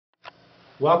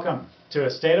Welcome to A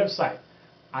State of Sight.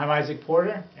 I'm Isaac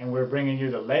Porter, and we're bringing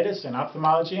you the latest in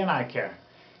ophthalmology and eye care.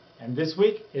 And this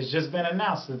week, it's just been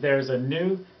announced that there is a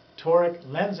new toric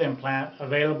lens implant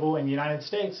available in the United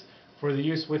States for the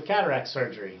use with cataract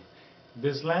surgery.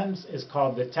 This lens is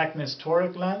called the Technis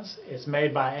toric lens. It's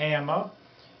made by AMO,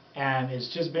 and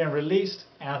it's just been released,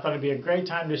 and I thought it'd be a great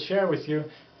time to share with you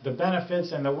the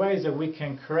benefits and the ways that we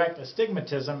can correct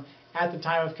astigmatism at the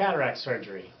time of cataract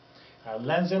surgery.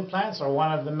 Lens implants are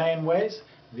one of the main ways.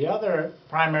 The other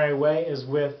primary way is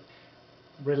with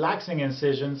relaxing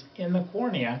incisions in the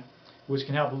cornea, which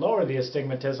can help lower the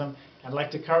astigmatism. I'd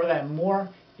like to cover that more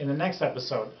in the next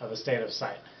episode of A State of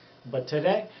Sight. But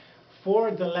today, for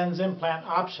the lens implant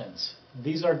options,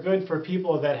 these are good for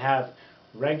people that have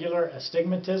regular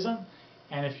astigmatism.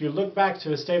 And if you look back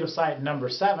to A State of Sight number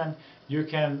 7, you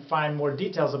can find more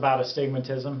details about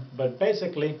astigmatism. But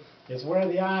basically, it's where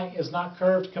the eye is not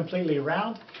curved completely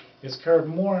round. It's curved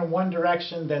more in one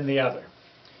direction than the other.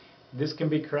 This can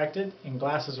be corrected in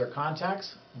glasses or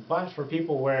contacts, but for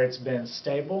people where it's been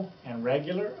stable and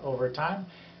regular over time,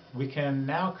 we can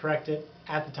now correct it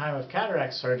at the time of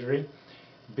cataract surgery,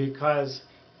 because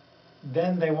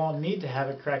then they won't need to have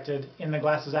it corrected in the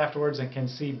glasses afterwards and can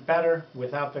see better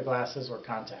without the glasses or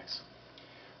contacts.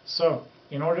 So,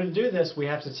 in order to do this, we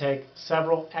have to take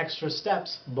several extra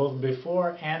steps, both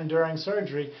before and during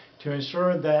surgery, to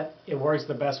ensure that it works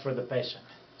the best for the patient.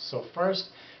 So first,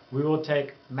 we will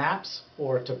take maps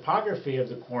or topography of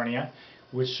the cornea,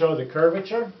 which show the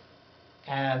curvature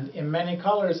and in many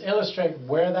colors illustrate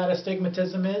where that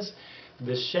astigmatism is,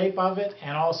 the shape of it,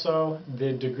 and also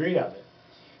the degree of it.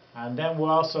 And then we'll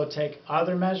also take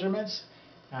other measurements,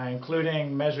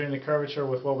 including measuring the curvature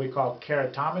with what we call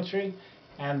keratometry,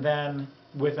 and then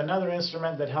with another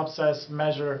instrument that helps us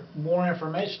measure more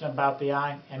information about the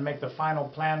eye and make the final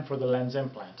plan for the lens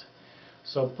implant.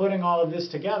 So putting all of this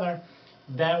together,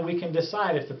 then we can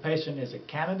decide if the patient is a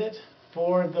candidate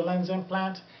for the lens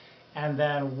implant and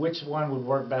then which one would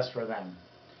work best for them.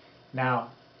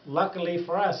 Now, luckily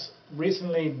for us,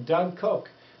 recently Doug Koch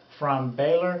from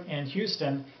Baylor in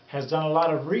Houston has done a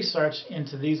lot of research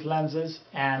into these lenses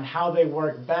and how they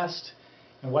work best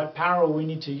and what power we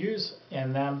need to use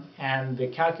in them, and the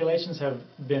calculations have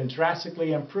been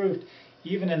drastically improved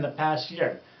even in the past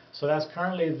year. So that's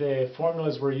currently the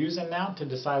formulas we're using now to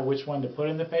decide which one to put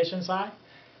in the patient's eye.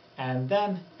 And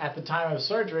then at the time of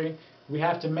surgery, we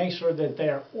have to make sure that they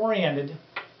are oriented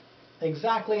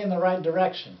exactly in the right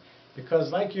direction,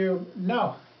 because like you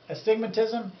know,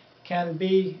 astigmatism can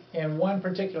be in one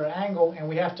particular angle, and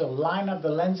we have to line up the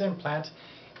lens implant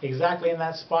exactly in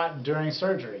that spot during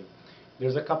surgery.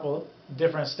 There's a couple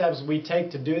different steps we take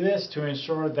to do this to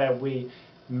ensure that we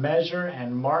measure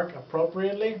and mark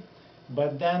appropriately.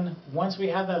 But then once we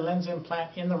have that lens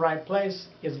implant in the right place,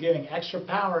 it's giving extra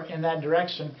power in that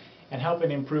direction and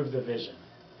helping improve the vision.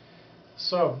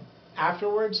 So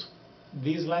afterwards,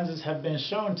 these lenses have been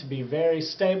shown to be very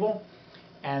stable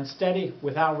and steady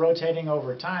without rotating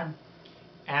over time,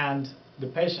 and the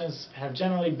patients have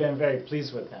generally been very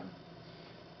pleased with them.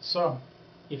 So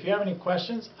if you have any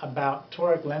questions about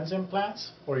toric lens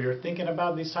implants, or you're thinking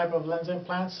about these type of lens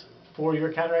implants for your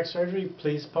cataract surgery,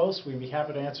 please post. We'd be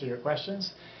happy to answer your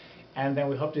questions. And then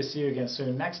we hope to see you again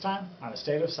soon next time on A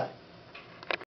State of Sight.